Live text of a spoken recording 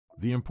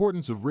The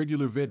importance of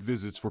regular vet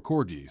visits for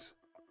Corgis.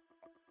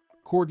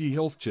 Corgi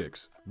health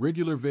checks.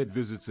 Regular vet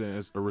visits.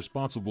 As a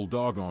responsible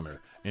dog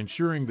owner,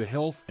 ensuring the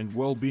health and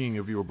well-being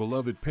of your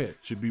beloved pet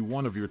should be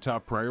one of your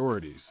top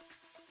priorities.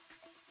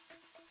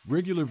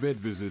 Regular vet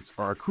visits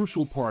are a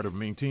crucial part of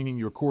maintaining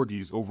your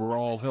Corgi's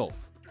overall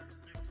health.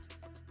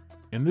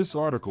 In this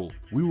article,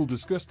 we will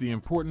discuss the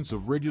importance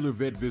of regular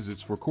vet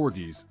visits for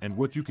Corgis and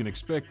what you can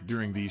expect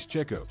during these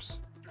checkups.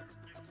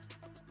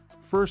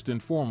 First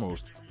and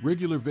foremost,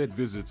 regular vet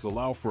visits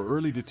allow for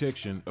early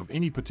detection of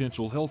any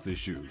potential health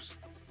issues.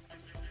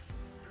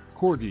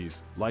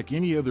 Corgis, like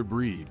any other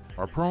breed,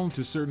 are prone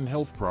to certain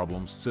health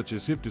problems such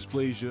as hip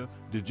dysplasia,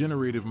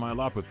 degenerative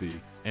myelopathy,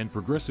 and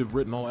progressive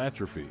retinal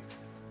atrophy.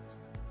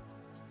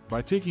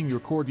 By taking your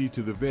Corgi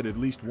to the vet at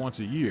least once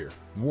a year,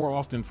 more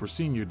often for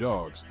senior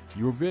dogs,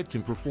 your vet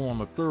can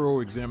perform a thorough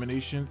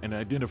examination and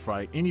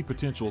identify any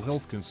potential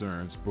health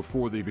concerns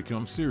before they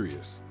become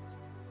serious.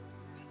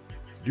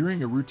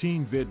 During a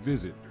routine vet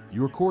visit,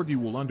 your Corgi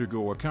will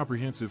undergo a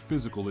comprehensive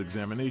physical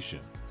examination.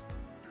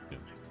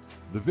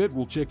 The vet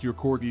will check your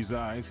Corgi's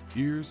eyes,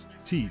 ears,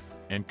 teeth,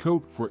 and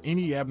coat for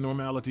any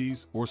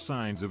abnormalities or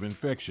signs of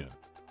infection.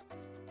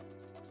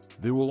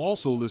 They will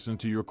also listen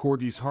to your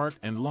Corgi's heart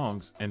and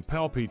lungs and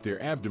palpate their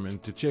abdomen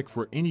to check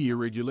for any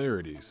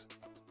irregularities.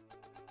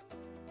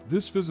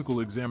 This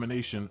physical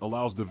examination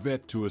allows the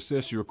vet to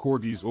assess your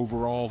Corgi's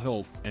overall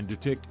health and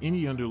detect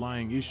any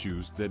underlying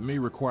issues that may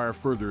require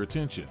further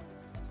attention.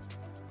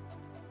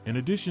 In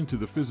addition to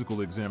the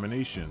physical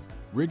examination,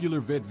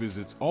 regular vet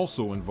visits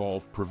also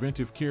involve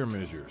preventive care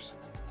measures.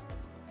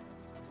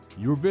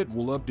 Your vet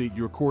will update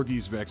your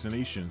Corgi's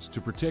vaccinations to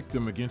protect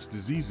them against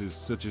diseases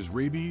such as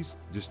rabies,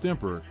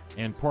 distemper,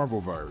 and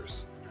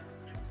parvovirus.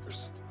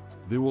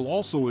 They will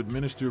also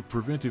administer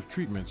preventive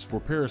treatments for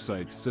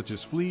parasites such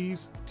as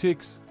fleas,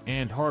 ticks,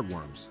 and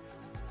heartworms.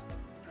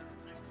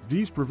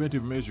 These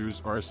preventive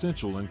measures are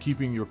essential in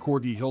keeping your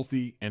Corgi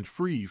healthy and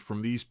free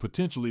from these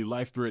potentially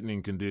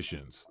life-threatening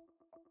conditions.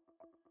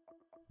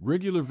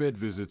 Regular vet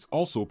visits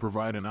also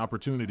provide an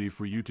opportunity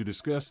for you to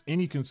discuss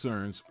any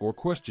concerns or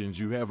questions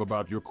you have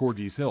about your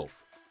Corgi's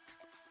health.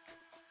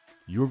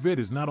 Your vet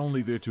is not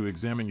only there to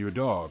examine your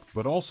dog,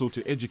 but also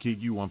to educate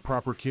you on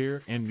proper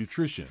care and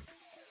nutrition.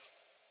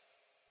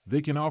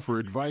 They can offer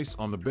advice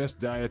on the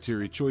best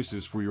dietary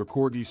choices for your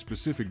Corgi's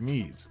specific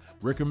needs,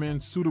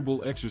 recommend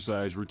suitable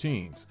exercise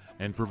routines,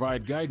 and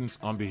provide guidance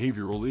on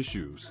behavioral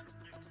issues.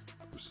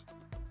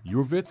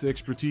 Your vet's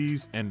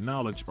expertise and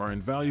knowledge are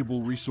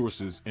invaluable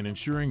resources in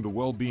ensuring the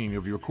well-being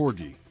of your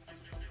Corgi.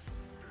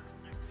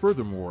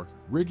 Furthermore,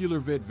 regular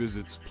vet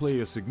visits play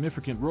a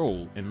significant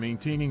role in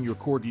maintaining your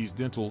Corgi's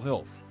dental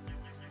health.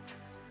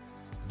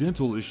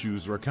 Dental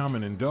issues are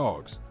common in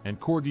dogs, and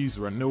Corgis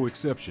are no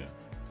exception.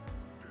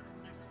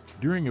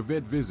 During a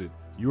vet visit,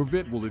 your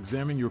vet will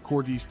examine your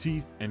Corgi's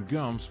teeth and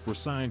gums for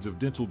signs of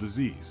dental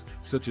disease,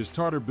 such as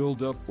tartar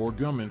buildup or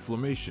gum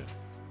inflammation.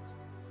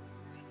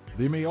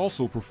 They may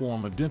also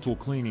perform a dental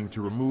cleaning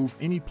to remove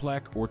any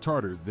plaque or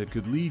tartar that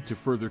could lead to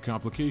further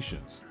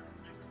complications.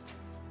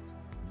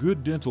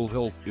 Good dental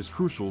health is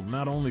crucial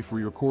not only for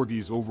your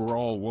Corgi's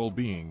overall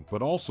well-being,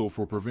 but also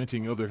for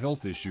preventing other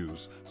health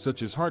issues,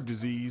 such as heart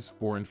disease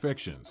or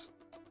infections.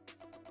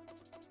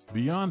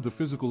 Beyond the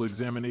physical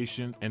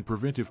examination and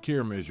preventive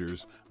care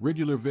measures,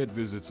 regular vet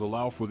visits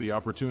allow for the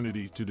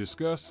opportunity to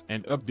discuss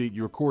and update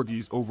your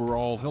Corgi's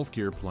overall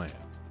healthcare plan.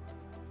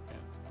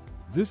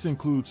 This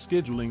includes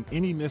scheduling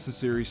any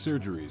necessary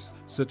surgeries,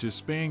 such as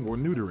spaying or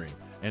neutering,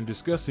 and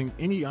discussing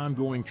any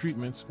ongoing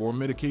treatments or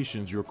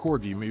medications your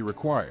Corgi may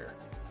require.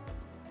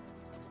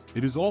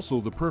 It is also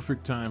the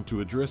perfect time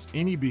to address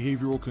any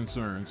behavioral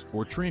concerns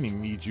or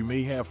training needs you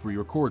may have for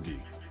your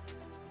Corgi.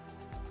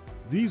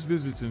 These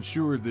visits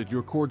ensure that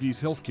your Corgi's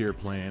healthcare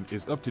plan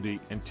is up to date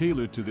and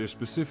tailored to their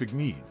specific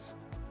needs.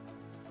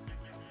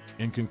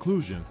 In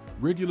conclusion,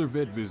 regular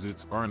vet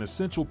visits are an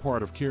essential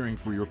part of caring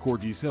for your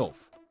Corgi's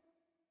health.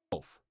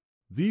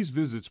 These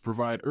visits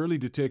provide early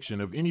detection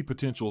of any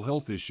potential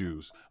health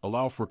issues,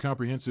 allow for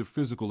comprehensive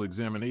physical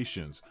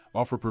examinations,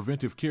 offer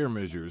preventive care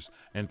measures,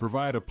 and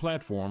provide a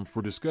platform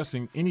for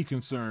discussing any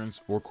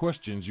concerns or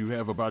questions you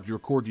have about your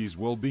Corgi's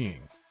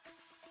well-being.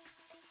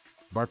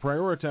 By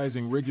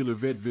prioritizing regular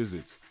vet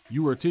visits,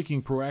 you are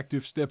taking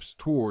proactive steps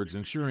towards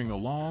ensuring a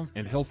long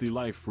and healthy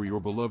life for your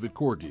beloved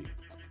Corgi.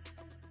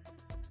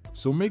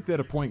 So make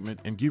that appointment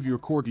and give your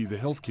Corgi the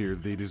healthcare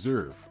they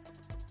deserve.